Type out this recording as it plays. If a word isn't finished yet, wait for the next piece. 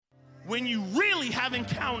when you really have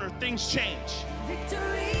encountered, things change.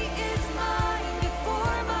 Victory is mine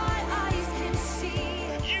before my eyes can see.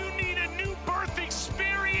 You need a new birth Now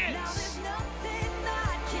experience. there's nothing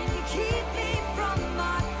that can keep me from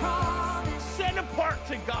my promise. Set apart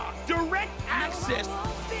to God. Direct access. No, I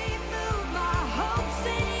won't be moved. My hope's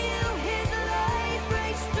in you. His light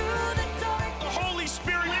breaks through the The darkness. Holy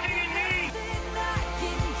Spirit living in me. Nothing that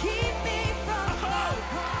can keep me from my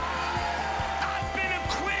promise. I've been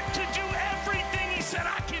equipped to do everything He said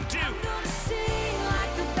I can do. I'm gonna sing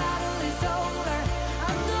like the battle is over.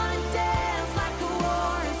 I'm gonna dance like the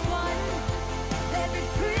war is won. Every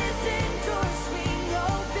prison door swing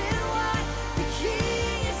open wide. The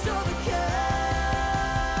King is overcome.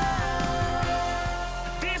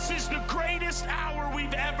 This is the greatest hour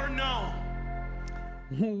we've ever known.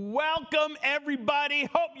 Welcome, everybody.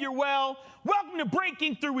 Hope you're well. Welcome to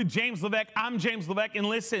Breaking Through with James Levesque. I'm James Levesque, and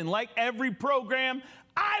listen, like every program,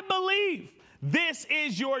 I believe this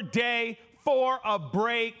is your day for a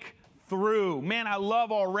breakthrough. Man, I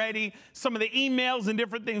love already some of the emails and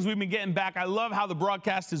different things we've been getting back. I love how the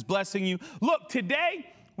broadcast is blessing you. Look, today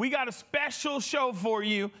we got a special show for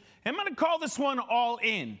you. I'm going to call this one All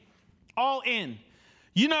In. All In.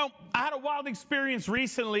 You know, I had a wild experience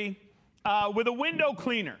recently with a window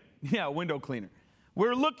cleaner. Yeah, a window cleaner.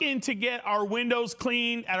 We're looking to get our windows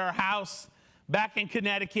cleaned at our house back in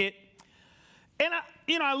Connecticut. And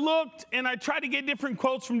I looked and I tried to get different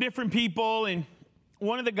quotes from different people. And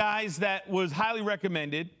one of the guys that was highly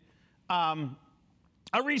recommended, I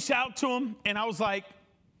reached out to him and I was like,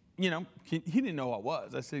 he didn't know who I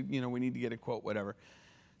was. I said, we need to get a quote, whatever.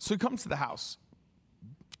 So he comes to the house.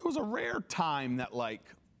 It was a rare time that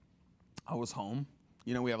I was home.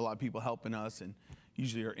 We have a lot of people helping us and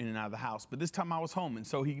usually are in and out of the house. But this time I was home. And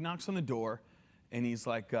so he knocks on the door and he's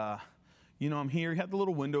like, I'm here. He had the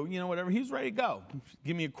little window, whatever. He was ready to go.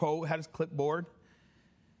 Give me a quote, had his clipboard.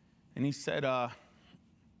 And he said,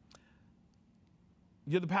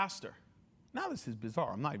 you're the pastor. Now this is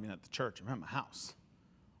bizarre. I'm not even at the church. I'm at my house.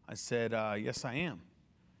 I said, yes, I am.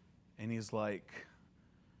 And he's like,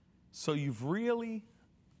 so you've really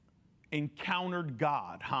encountered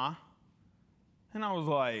God, huh? And I was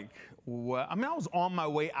like, what? I was on my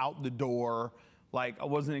way out the door. I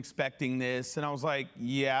wasn't expecting this. And I was like,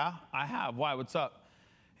 yeah, I have. Why? What's up?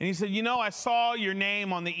 And he said, I saw your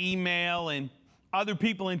name on the email and other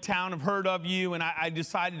people in town have heard of you. And I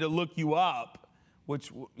decided to look you up,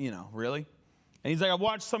 which, really? And he's like, I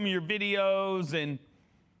watched some of your videos and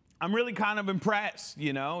I'm really kind of impressed.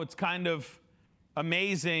 It's kind of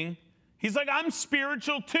amazing. He's like, I'm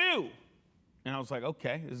spiritual too. And I was like,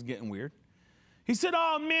 okay, this is getting weird. He said,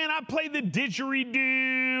 oh, man, I play the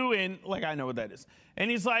didgeridoo, and I know what that is. And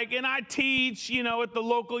he's like, and I teach, at the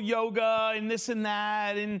local yoga and this and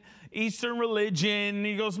that and Eastern religion. And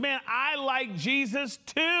he goes, man, I like Jesus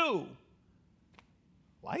too.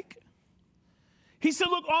 He said,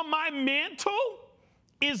 look, on my mantle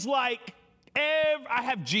is I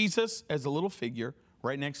have Jesus as a little figure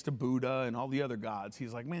right next to Buddha and all the other gods.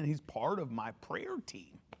 He's like, man, he's part of my prayer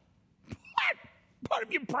team. What? Part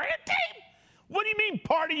of your prayer team? What do you mean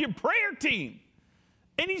part of your prayer team?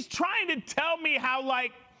 And he's trying to tell me how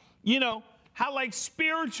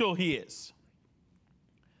spiritual he is.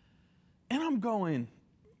 And I'm going,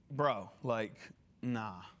 bro,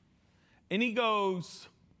 nah. And he goes,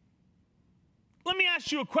 let me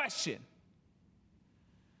ask you a question.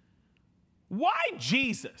 Why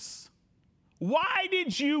Jesus? Why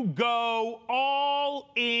did you go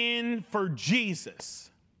all in for Jesus?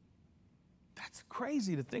 That's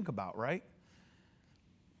crazy to think about, right?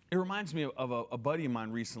 It reminds me of a buddy of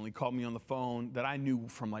mine recently called me on the phone that I knew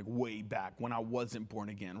from way back when I wasn't born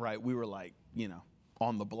again, right? We were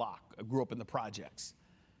on the block. I grew up in the projects.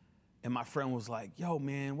 And my friend was like, yo,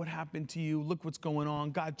 man, what happened to you? Look what's going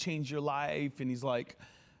on. God changed your life. And he's like,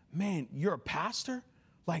 man, you're a pastor?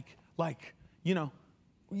 You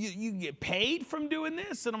get paid from doing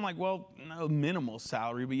this? And I'm like, well, no, minimal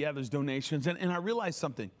salary, but yeah, there's donations. And I realized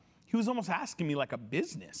something. He was almost asking me like a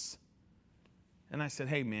business. And I said,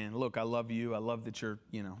 hey, man, look, I love you. I love that you're,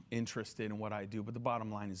 interested in what I do. But the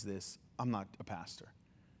bottom line is this. I'm not a pastor.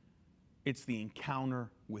 It's the encounter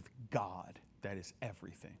with God that is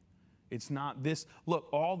everything. It's not this. Look,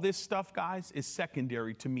 all this stuff, guys, is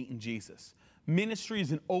secondary to meeting Jesus. Ministry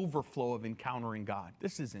is an overflow of encountering God.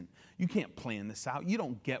 This isn't, you can't plan this out. You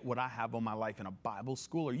don't get what I have on my life in a Bible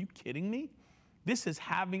school. Are you kidding me? This is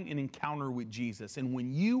having an encounter with Jesus. And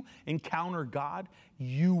when you encounter God,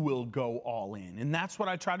 you will go all in. And that's what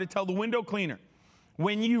I try to tell the window cleaner.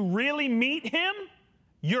 When you really meet him,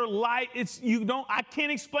 your life, I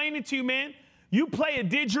can't explain it to you, man. You play a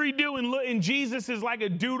didgeridoo and Jesus is like a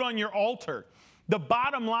dude on your altar. The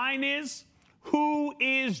bottom line is, who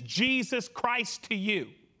is Jesus Christ to you?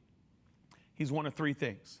 He's one of three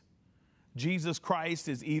things. Jesus Christ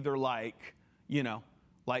is either like,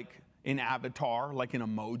 like an avatar, like an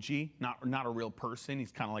emoji, not a real person.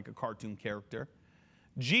 He's kind of like a cartoon character.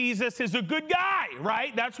 Jesus is a good guy,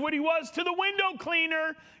 right? That's what he was to the window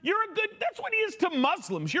cleaner. That's what he is to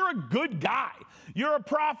Muslims. You're a good guy. You're a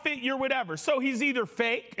prophet, you're whatever. So he's either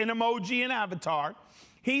fake, an emoji, an avatar.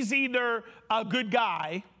 He's either a good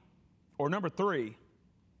guy, or number three,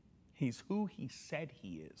 he's who he said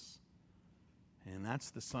he is. And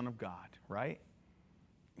that's the Son of God, right?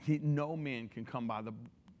 No man can come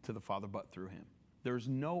to the Father but through him. There's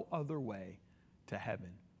no other way to heaven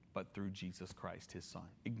but through Jesus Christ, his Son.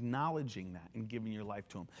 Acknowledging that and giving your life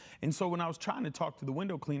to him. And so when I was trying to talk to the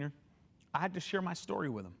window cleaner, I had to share my story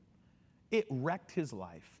with him. It wrecked his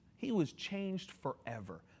life. He was changed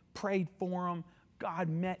forever. Prayed for him. God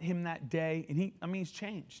met him that day, and he's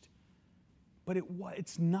changed. But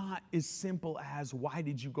it's not as simple as, why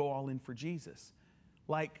did you go all in for Jesus?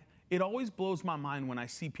 Like, it always blows my mind when I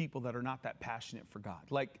see people that are not that passionate for God.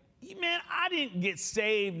 Like, man, I didn't get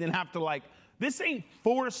saved and have to this ain't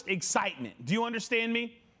forced excitement. Do you understand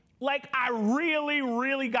me? Like, I really,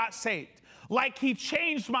 really got saved. Like, he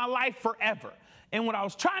changed my life forever. And what I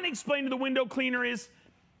was trying to explain to the window cleaner is,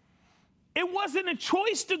 it wasn't a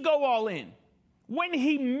choice to go all in. When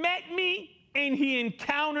he met me and he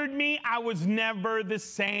encountered me, I was never the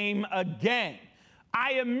same again.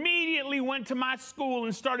 I immediately went to my school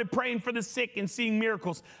and started praying for the sick and seeing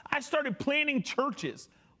miracles. I started planning churches,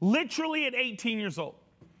 literally at 18 years old.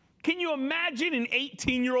 Can you imagine an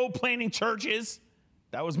 18-year-old planning churches?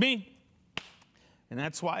 That was me. And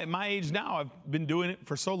that's why at my age now, I've been doing it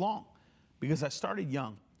for so long, because I started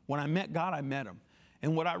young. When I met God, I met him.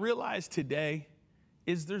 And what I realized today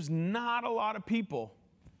is there's not a lot of people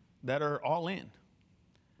that are all in.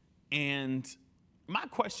 And my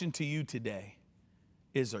question to you today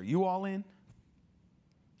is, are you all in?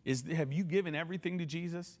 Have you given everything to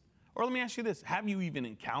Jesus? Or let me ask you this, have you even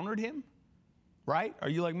encountered him? Right? Are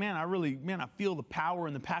you like, man, I feel the power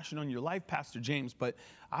and the passion on your life, Pastor James, but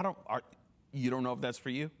you don't know if that's for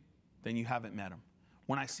you? Then you haven't met him.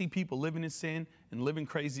 When I see people living in sin and living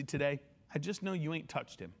crazy today, I just know you ain't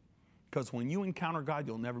touched him. Because when you encounter God,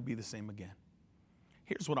 you'll never be the same again.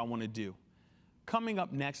 Here's what I want to do. Coming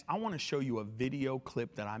up next, I want to show you a video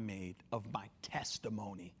clip that I made of my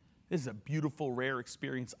testimony. This is a beautiful, rare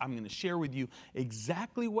experience. I'm going to share with you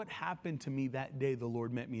exactly what happened to me that day the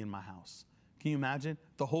Lord met me in my house. Can you imagine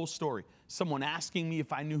the whole story? Someone asking me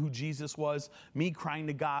if I knew who Jesus was, me crying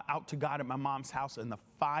to God, out to God at my mom's house, and the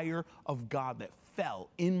fire of God that fell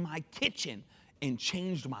in my kitchen and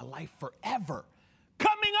changed my life forever.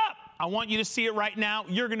 Coming up, I want you to see it right now.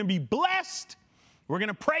 You're going to be blessed. We're going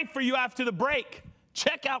to pray for you after the break.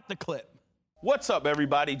 Check out the clip. What's up,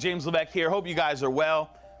 everybody? James Levesque here. Hope you guys are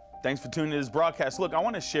well. Thanks for tuning in to this broadcast. Look, I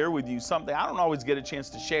want to share with you something I don't always get a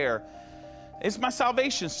chance to share. It's my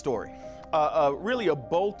salvation story. Really a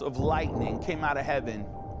bolt of lightning came out of heaven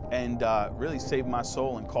and really saved my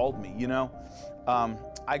soul and called me,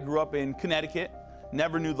 I grew up in Connecticut,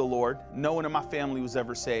 never knew the Lord. No one in my family was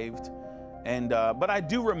ever saved. But I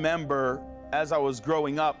do remember, as I was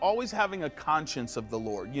growing up, always having a conscience of the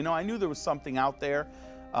Lord. I knew there was something out there.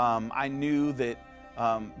 I knew that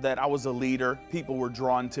I was a leader. People were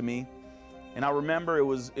drawn to me. And I remember it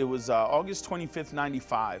was August 25th,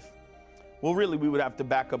 95. Well, really, we would have to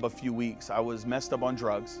back up a few weeks. I was messed up on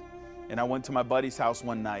drugs, and I went to my buddy's house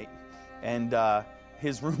one night, and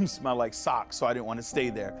his room smelled like socks, so I didn't want to stay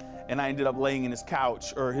there. And I ended up laying in his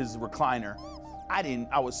couch, or his recliner.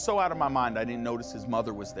 I was so out of my mind, I didn't notice his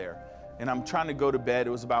mother was there. And I'm trying to go to bed. It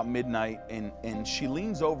was about midnight, and she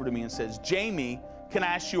leans over to me and says, "Jamie, can I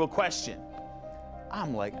ask you a question?"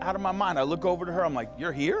 I'm like, out of my mind. I look over to her. I'm like,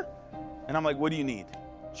 "You're here?" And I'm like, "What do you need?"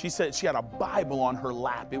 She said she had a Bible on her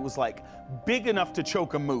lap. It was like big enough to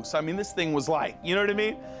choke a moose. I mean, this thing was like, you know what I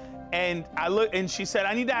mean? And I looked, and she said,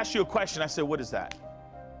 "I need to ask you a question." I said, "What is that?"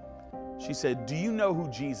 She said, "Do you know who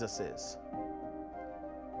Jesus is?"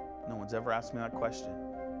 No one's ever asked me that question.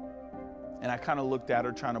 And I kind of looked at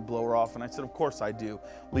her, trying to blow her off, and I said, "Of course I do.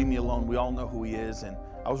 Leave me alone. We all know who he is." And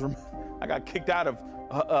I got kicked out of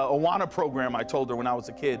a Awana program, I told her, when I was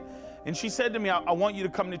a kid. And she said to me, I want you to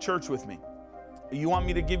come to church with me. You want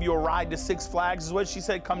me to give you a ride to Six Flags? Is what she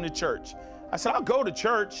said. Come to church. I said, "I'll go to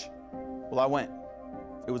church." Well, I went.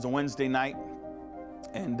 It was a Wednesday night,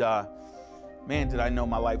 and man, did I know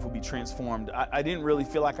my life would be transformed. I didn't really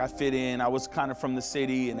feel like I fit in. I was kind of from the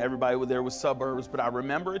city and everybody there was suburbs, but I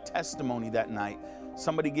remember a testimony that night.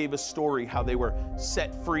 Somebody gave a story how they were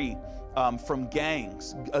set free from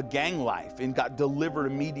gangs, a gang life, and got delivered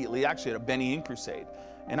immediately, actually at a Benny Hinn crusade.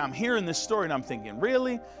 And I'm hearing this story and I'm thinking,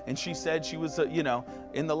 really? And she said she was, you know,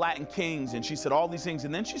 in the Latin Kings, and she said all these things.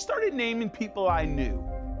 And then she started naming people I knew.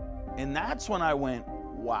 And that's when I went,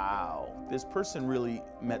 wow, this person really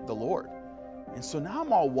met the Lord. And so now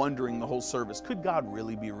I'm all wondering the whole service, could God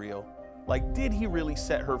really be real? Like, did he really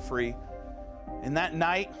set her free? And that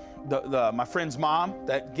night, my friend's mom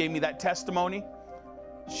that gave me that testimony,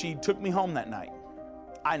 she took me home that night.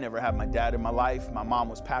 I never had my dad in my life. My mom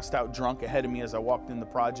was passed out drunk ahead of me as I walked in the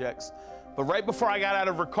projects. But right before I got out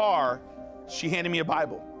of her car, she handed me a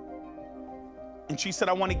Bible. And she said,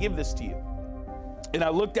 I want to give this to you. And I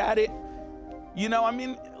looked at it. You know, I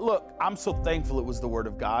mean, look, I'm so thankful it was the Word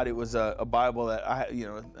of God. It was a Bible that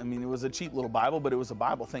it was a cheap little Bible, but it was a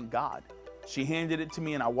Bible, thank God. She handed it to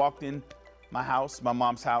me and I walked in my house, my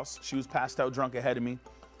mom's house. She was passed out drunk ahead of me.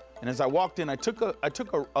 And as I walked in, I took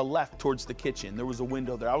a left towards the kitchen. There was a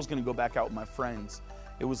window there. I was gonna go back out with my friends.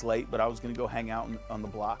 It was late, but I was gonna go hang out on the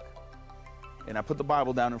block. And I put the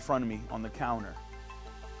Bible down in front of me on the counter.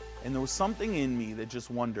 And there was something in me that just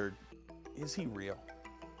wondered, is he real?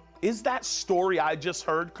 Is that story I just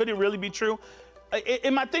heard, could it really be true?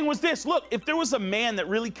 And my thing was this, look, if there was a man that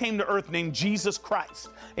really came to earth named Jesus Christ,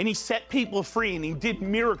 and he set people free, and he did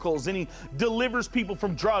miracles, and he delivers people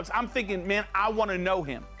from drugs, I'm thinking, man, I want to know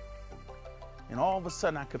him. And all of a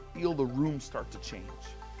sudden, I could feel the room start to change.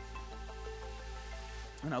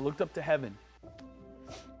 And I looked up to heaven,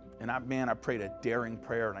 and I prayed a daring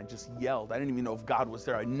prayer, and I just yelled. I didn't even know if God was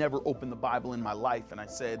there. I never opened the Bible in my life, and I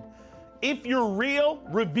said, if you're real,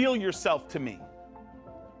 reveal yourself to me.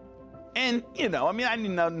 And, you know, I mean, I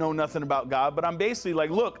didn't know nothing about God, but I'm basically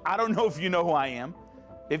like, look, I don't know if you know who I am.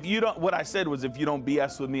 If you don't, what I said was, if you don't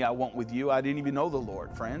BS with me, I won't with you. I didn't even know the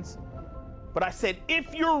Lord, friends. But I said,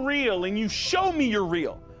 if you're real and you show me you're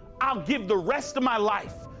real, I'll give the rest of my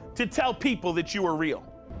life to tell people that you are real.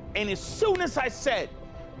 And as soon as I said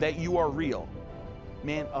that you are real,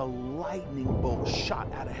 man, a lightning bolt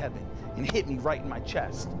shot out of heaven and hit me right in my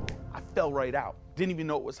chest. I fell right out. Didn't even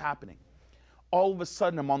know what was happening. All of a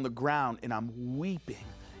sudden, I'm on the ground and I'm weeping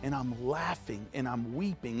and I'm laughing and I'm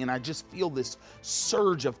weeping, and I just feel this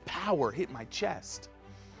surge of power hit my chest.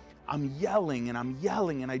 I'm yelling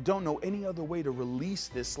and I don't know any other way to release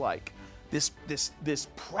this, like this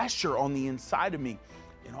pressure on the inside of me.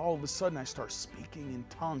 And all of a sudden I start speaking in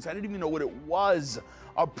tongues. I didn't even know what it was.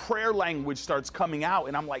 A prayer language starts coming out,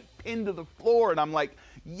 and I'm like pinned to the floor, and I'm like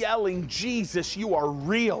yelling, Jesus, you are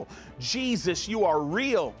real. Jesus, you are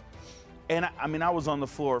real. And I was on the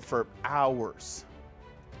floor for hours.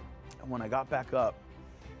 And when I got back up,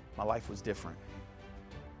 my life was different.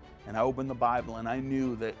 And I opened the Bible, and I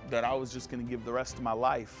knew that I was just going to give the rest of my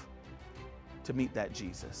life to meet that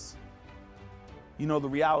Jesus. You know, the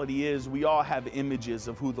reality is we all have images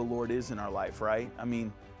of who the Lord is in our life, right? I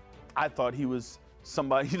mean, I thought he was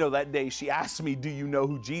somebody, you know, that day she asked me, do you know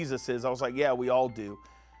who Jesus is? I was like, yeah, we all do.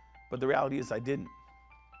 But the reality is I didn't.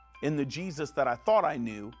 And the Jesus that I thought I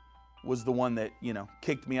knew was the one that, you know,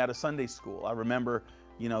 kicked me out of Sunday school. I remember,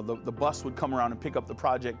 you know, the bus would come around and pick up the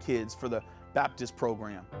project kids for the Baptist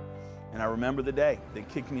program. And I remember the day they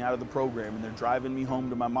kicked me out of the program, and they're driving me home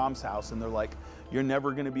to my mom's house, and they're like, you're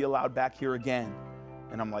never going to be allowed back here again.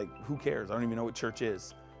 And I'm like, who cares? I don't even know what church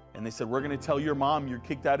is. And they said, we're going to tell your mom you're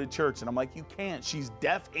kicked out of church. And I'm like, you can't. She's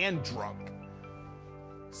deaf and drunk.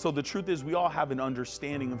 So the truth is, we all have an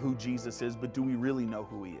understanding of who Jesus is, but do we really know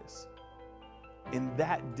who he is? In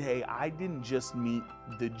that day, I didn't just meet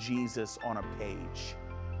the Jesus on a page,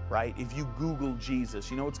 right? If you Google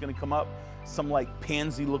Jesus, you know what's going to come up? Some like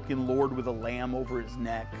pansy-looking Lord with a lamb over his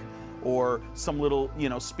neck, or some little, you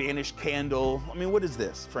know, Spanish candle. I mean, what is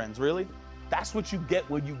this, friends? Really? That's what you get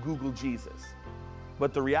when you Google Jesus.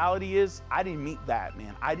 But the reality is, I didn't meet that,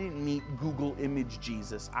 man. I didn't meet Google image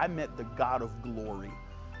Jesus. I met the God of glory.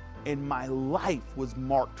 And my life was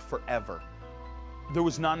marked forever. There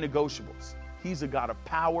was non-negotiables. He's a God of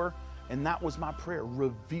power, and that was my prayer.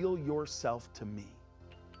 Reveal yourself to me.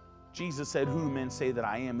 Jesus said, who do men say that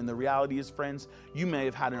I am? And the reality is, friends, you may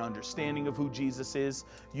have had an understanding of who Jesus is.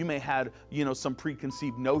 You may have had, you know, some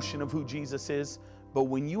preconceived notion of who Jesus is. But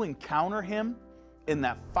when you encounter him, and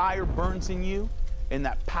that fire burns in you, and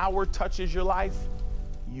that power touches your life,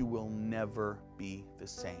 you will never be the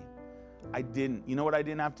same. You know what I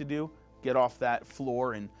didn't have to do? Get off that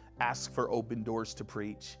floor and ask for open doors to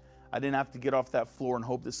preach. I didn't have to get off that floor and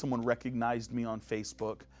hope that someone recognized me on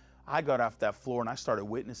Facebook. I got off that floor and I started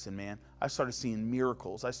witnessing, man. I started seeing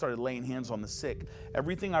miracles. I started laying hands on the sick.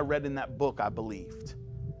 Everything I read in that book, I believed.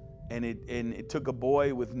 And it took a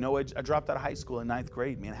boy with no I dropped out of high school in 9th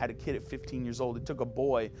grade, man. I had a kid at 15 years old. It took a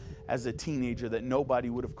boy as a teenager that nobody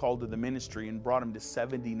would have called to the ministry and brought him to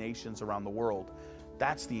 70 nations around the world.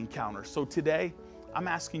 That's the encounter. So today, I'm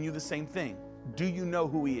asking you the same thing. Do you know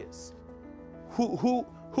who he is? Who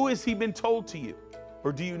has he been told to you?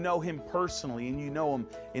 Or do you know him personally and you know him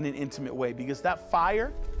in an intimate way? Because that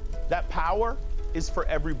fire, that power is for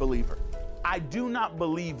every believer. I do not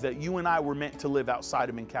believe that you and I were meant to live outside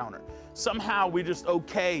of Encounter. Somehow we're just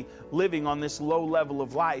okay living on this low level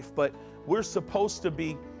of life, but we're supposed to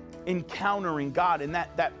be encountering God, and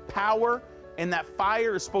that power and that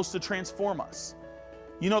fire is supposed to transform us.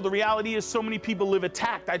 You know, the reality is so many people live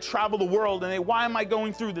attacked. I travel the world and why am I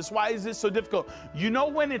going through this? Why is this so difficult? You know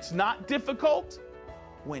when it's not difficult?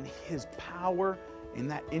 When his power and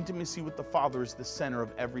that intimacy with the Father is the center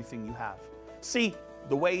of everything you have. See,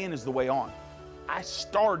 the way in is the way on. I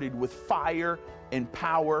started with fire and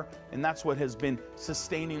power, and that's what has been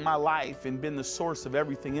sustaining my life and been the source of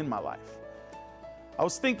everything in my life. I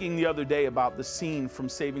was thinking the other day about the scene from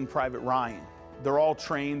Saving Private Ryan. They're all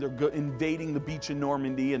trained, they're invading the beach in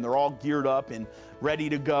Normandy, and they're all geared up and ready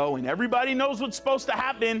to go, and everybody knows what's supposed to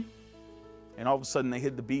happen. And all of a sudden they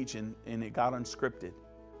hit the beach and it got unscripted.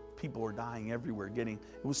 People were dying everywhere. It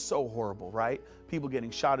was so horrible, right? People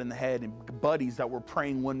getting shot in the head, and buddies that were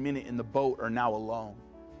praying 1 minute in the boat are now alone.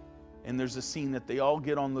 And there's a scene that they all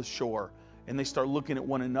get on the shore and they start looking at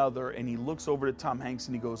one another, and he looks over to Tom Hanks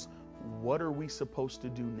and he goes, "What are we supposed to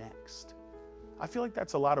do next?" I feel like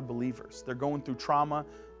that's a lot of believers. They're going through trauma,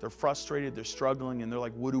 they're frustrated, they're struggling, and they're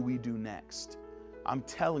like, what do we do next? I'm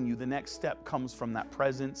telling you, the next step comes from that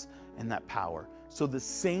presence and that power. So the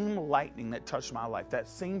same lightning that touched my life, that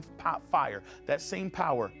same fire, that same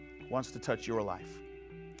power wants to touch your life.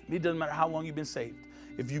 It doesn't matter how long you've been saved.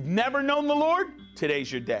 If you've never known the Lord,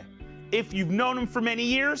 today's your day. If you've known him for many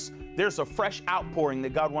years, there's a fresh outpouring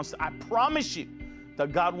that God wants to, I promise you,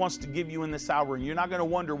 that God wants to give you in this hour. And you're not going to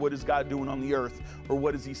wonder what is God doing on the earth or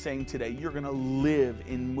what is he saying today. You're going to live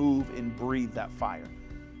and move and breathe that fire.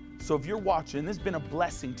 So if you're watching, this has been a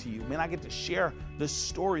blessing to you. Man, I get to share the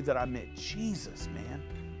story that I met Jesus, man.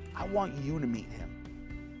 I want you to meet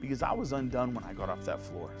him because I was undone when I got off that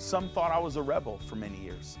floor. Some thought I was a rebel for many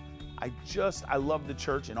years. I love the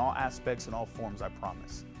church in all aspects and all forms, I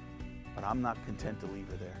promise. But I'm not content to leave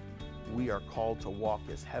her there. We are called to walk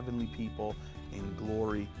as heavenly people in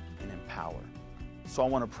glory and in power. So I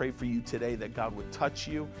want to pray for you today that God would touch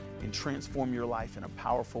you and transform your life in a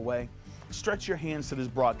powerful way. Stretch your hands to this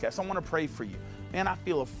broadcast. I want to pray for you. Man, I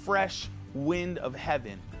feel a fresh wind of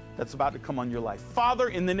heaven that's about to come on your life. Father,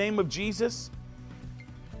 in the name of Jesus,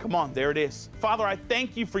 come on, there it is. Father, I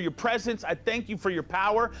thank you for your presence. I thank you for your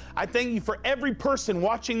power. I thank you for every person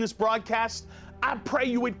watching this broadcast. I pray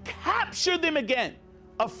you would capture them again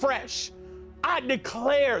afresh. I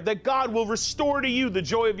declare that God will restore to you the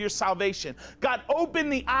joy of your salvation. God, open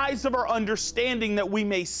the eyes of our understanding that we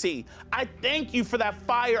may see. I thank you for that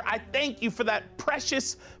fire. I thank you for that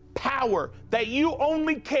precious power that you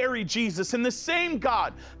only carry, Jesus. And the same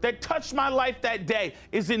God that touched my life that day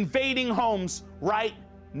is invading homes right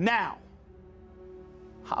now.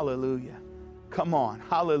 Hallelujah. Come on.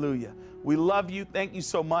 Hallelujah. We love you. Thank you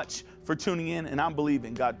so much for tuning in. And I'm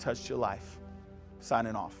believing God touched your life.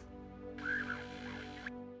 Signing off.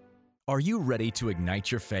 Are you ready to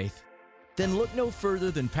ignite your faith? Then look no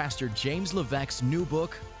further than Pastor James Levesque's new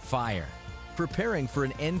book, Fire, Preparing for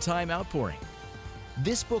an End-Time Outpouring.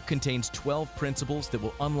 This book contains 12 principles that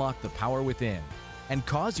will unlock the power within and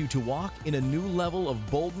cause you to walk in a new level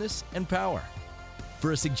of boldness and power.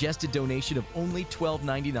 For a suggested donation of only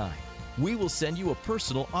 $12.99, we will send you a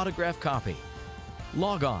personal autographed copy.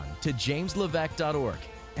 Log on to jameslevesque.org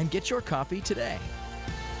and get your copy today.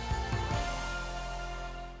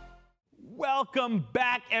 Welcome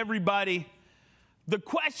back, everybody. The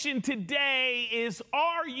question today is,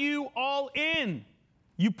 are you all in?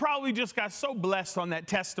 You probably just got so blessed on that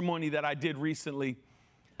testimony that I did recently.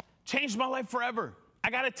 Changed my life forever. I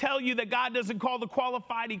got to tell you that God doesn't call the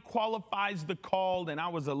qualified, he qualifies the called. And I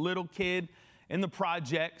was a little kid in the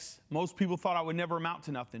projects. Most people thought I would never amount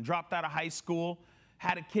to nothing. Dropped out of high school,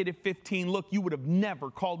 had a kid at 15. Look, you would have never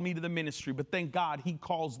called me to the ministry, but thank God he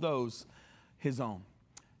calls those his own.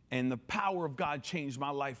 And the power of God changed my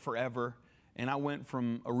life forever. And I went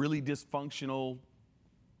from a really dysfunctional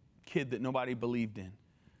kid that nobody believed in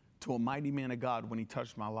to a mighty man of God when he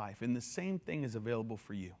touched my life. And the same thing is available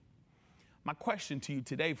for you. My question to you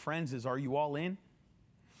today, friends, is, are you all in?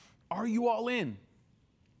 Are you all in?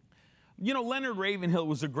 You know, Leonard Ravenhill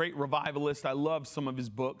was a great revivalist. I love some of his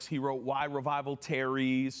books. He wrote Why Revival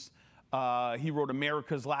Tarries. He wrote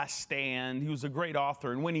America's Last Stand. He was a great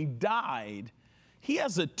author. And when he died, he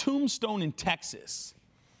has a tombstone in Texas.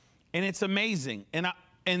 And it's amazing. And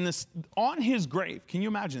this, on his grave, can you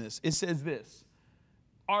imagine this? It says this: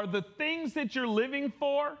 are the things that you're living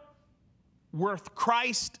for worth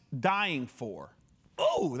Christ dying for?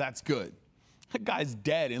 Oh, that's good. That guy's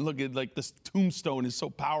dead, and look at, like, this tombstone is so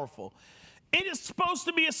powerful. It is supposed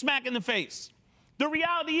to be a smack in the face. The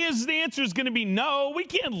reality is the answer is going to be no. We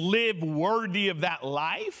can't live worthy of that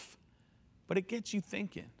life. But it gets you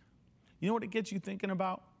thinking. You know what it gets you thinking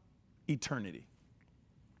about? Eternity.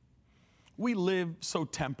 We live so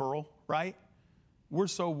temporal, right?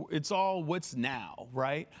 It's all what's now,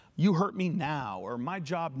 right? You hurt me now, or my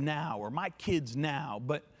job now, or my kids now.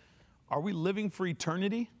 But are we living for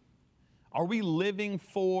eternity? Are we living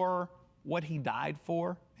for what he died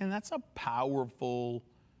for? And that's a powerful,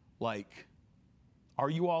 are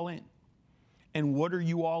you all in? And what are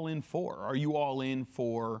you all in for? Are you all in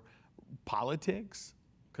for politics?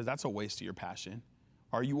 Because that's a waste of your passion.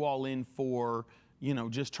 Are you all in for,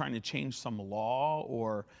 just trying to change some law,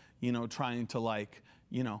 or, trying to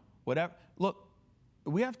whatever? Look,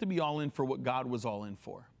 we have to be all in for what God was all in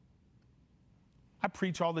for. I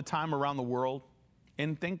preach all the time around the world.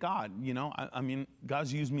 And thank God, I mean,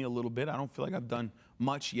 God's used me a little bit. I don't feel like I've done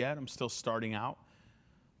much yet. I'm still starting out.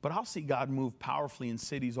 But I'll see God move powerfully in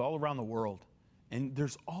cities all around the world. And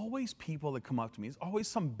there's always people that come up to me. There's always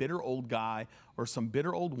some bitter old guy or some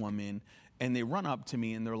bitter old woman, and they run up to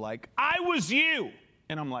me and they're like, I was you.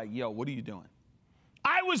 And I'm like, yo, what are you doing?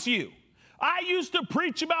 I was you. I used to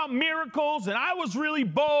preach about miracles, and I was really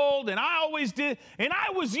bold, and I always did, and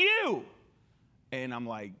I was you. And I'm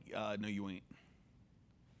like, no, you ain't.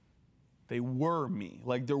 They were me.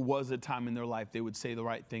 Like, there was a time in their life they would say the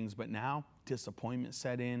right things, but now disappointment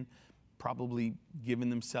set in, probably giving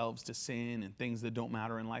themselves to sin and things that don't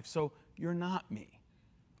matter in life. So you're not me.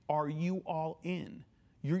 Are you all in?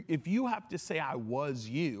 If you have to say I was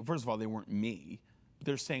you, first of all, they weren't me. But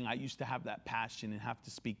they're saying I used to have that passion and have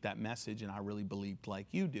to speak that message, and I really believed like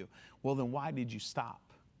you do. Well, then why did you stop?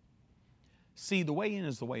 See, the way in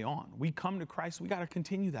is the way on. We come to Christ, we got to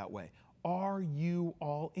continue that way. Are you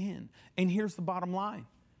all in? And here's the bottom line.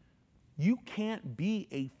 You can't be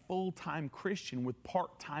a full-time Christian with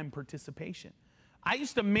part-time participation. I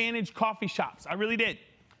used to manage coffee shops. I really did.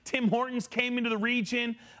 Tim Hortons came into the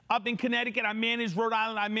region. Up in Connecticut, I managed Rhode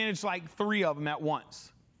Island. I managed like 3 of them at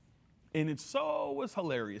once. And it was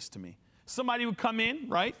hilarious to me. Somebody would come in,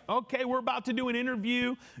 right? Okay, we're about to do an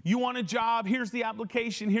interview. You want a job. Here's the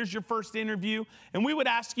application. Here's your first interview. And we would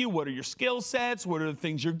ask you, what are your skill sets? What are the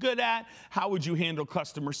things you're good at? How would you handle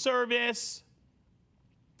customer service?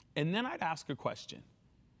 And then I'd ask a question.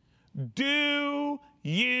 Do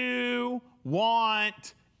you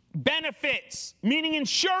want benefits, meaning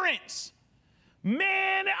insurance?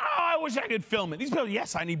 Man, I wish I could film it. These people,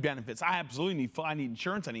 yes, I need benefits. I absolutely need I need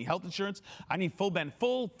insurance. I need health insurance. I need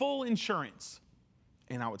full insurance.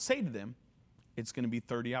 And I would say to them, it's going to be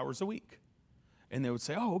 30 hours a week. And they would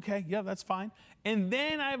say, oh, okay, yeah, that's fine. And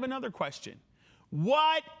then I have another question.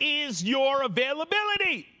 What is your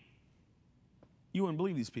availability? You wouldn't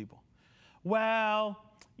believe these people. Well,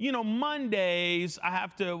 Mondays I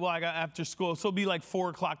got after school, so it'll be like 4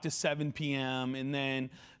 o'clock to 7 p.m. And then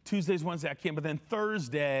Tuesdays, Wednesday I can't, but then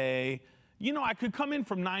Thursday, I could come in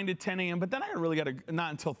from 9 to 10 a.m., but then I really got to, not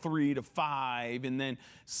until 3 to 5. And then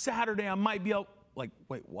Saturday I might be out, like,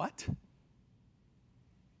 wait, what?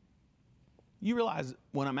 You realize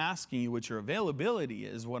when I'm asking you what your availability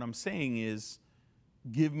is, what I'm saying is,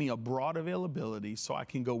 give me a broad availability so I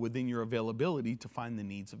can go within your availability to find the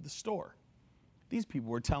needs of the store. These people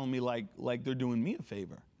were telling me like they're doing me a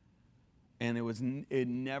favor. And it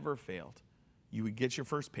never failed. You would get your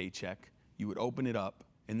first paycheck, you would open it up,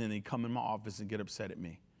 and then they'd come in my office and get upset at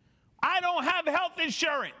me. I don't have health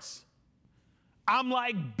insurance. I'm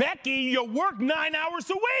like, Becky, you work 9 hours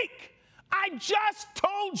a week. I just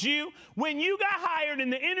told you when you got hired in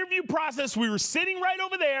the interview process, we were sitting right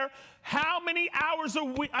over there, how many hours a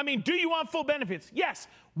week? I mean, do you want full benefits? Yes.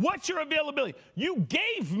 What's your availability? You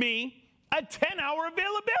gave me a 10-hour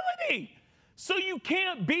availability. So you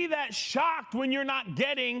can't be that shocked when you're not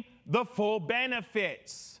getting the full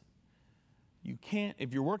benefits. You can't,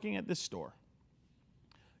 if you're working at this store,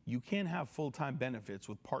 you can't have full-time benefits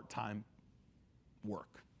with part-time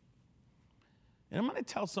work. And I'm going to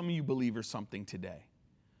tell some of you believers something today.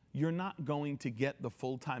 You're not going to get the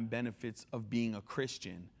full-time benefits of being a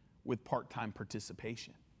Christian with part-time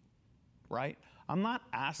participation, right? I'm not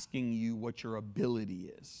asking you what your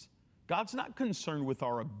ability is. God's not concerned with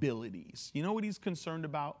our abilities. You know what he's concerned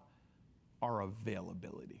about? Our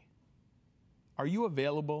availability. Are you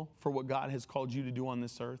available for what God has called you to do on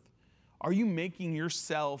this earth? Are you making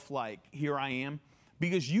yourself like, here I am?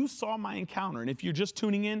 Because you saw my encounter. And if you're just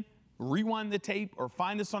tuning in, rewind the tape or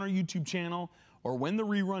find us on our YouTube channel, or when the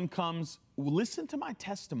rerun comes, listen to my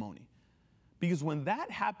testimony. Because when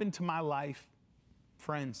that happened to my life,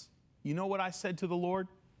 friends, you know what I said to the Lord?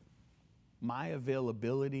 My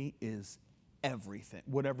availability is everything,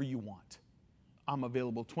 whatever you want. I'm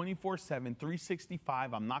available 24/7,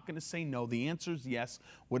 365. I'm not going to say no. The answer is yes.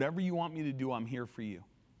 Whatever you want me to do, I'm here for you.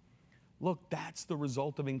 Look, that's the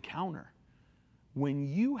result of encounter. When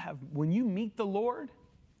you meet the Lord,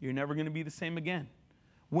 you're never going to be the same again.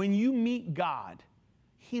 When you meet God,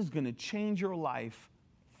 he's going to change your life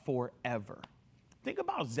forever. Think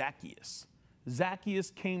about Zacchaeus. Zacchaeus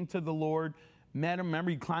came to the Lord, met him.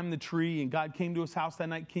 Remember, he climbed the tree and God came to his house that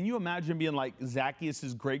night. Can you imagine being like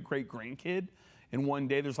Zacchaeus' great-great-grandkid? And one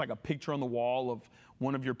day there's like a picture on the wall of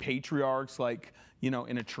one of your patriarchs, like, you know,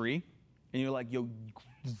 in a tree. And you're like, yo,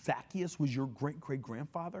 Zacchaeus was your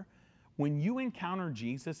great-great-grandfather? When you encounter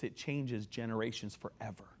Jesus, it changes generations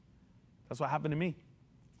forever. That's what happened to me.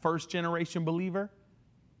 First generation believer,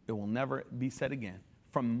 it will never be said again.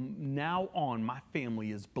 From now on, my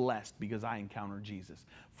family is blessed because I encountered Jesus.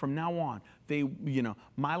 From now on,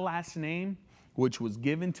 my last name, which was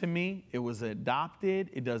given to me, it was adopted.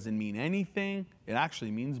 It doesn't mean anything. It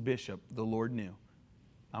actually means bishop. The Lord knew.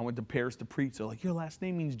 I went to Paris to preach. They're like, your last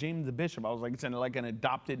name means James the Bishop. I was like, it's like an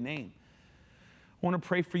adopted name. I want to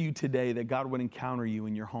pray for you today that God would encounter you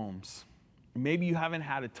in your homes. Maybe you haven't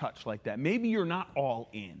had a touch like that. Maybe you're not all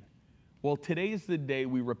in. Well, today is the day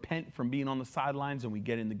we repent from being on the sidelines and we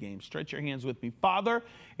get in the game. Stretch your hands with me. Father,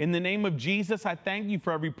 in the name of Jesus, I thank you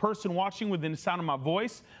for every person watching within the sound of my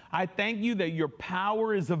voice. I thank you that your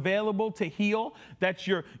power is available to heal, that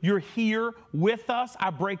you're here with us.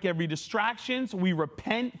 I break every distraction. We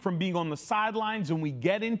repent from being on the sidelines and we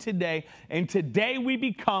get in today. And today we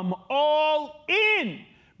become all in.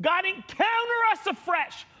 God, encounter us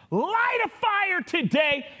afresh. Light a fire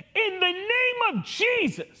today in the name of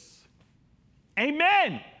Jesus.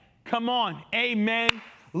 Amen. Come on. Amen.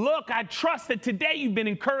 Look, I trust that today you've been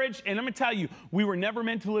encouraged. And I'm going to tell you, we were never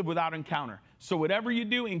meant to live without encounter. So whatever you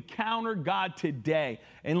do, encounter God today.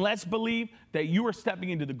 And let's believe that you are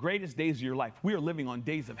stepping into the greatest days of your life. We are living on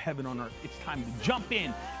days of heaven on earth. It's time to jump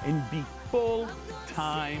in and be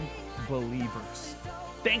full-time believers.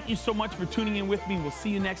 Thank you so much for tuning in with me. We'll see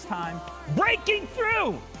you next time. Breaking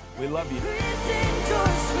through. We love you. Prison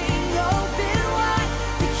doors swing open wide.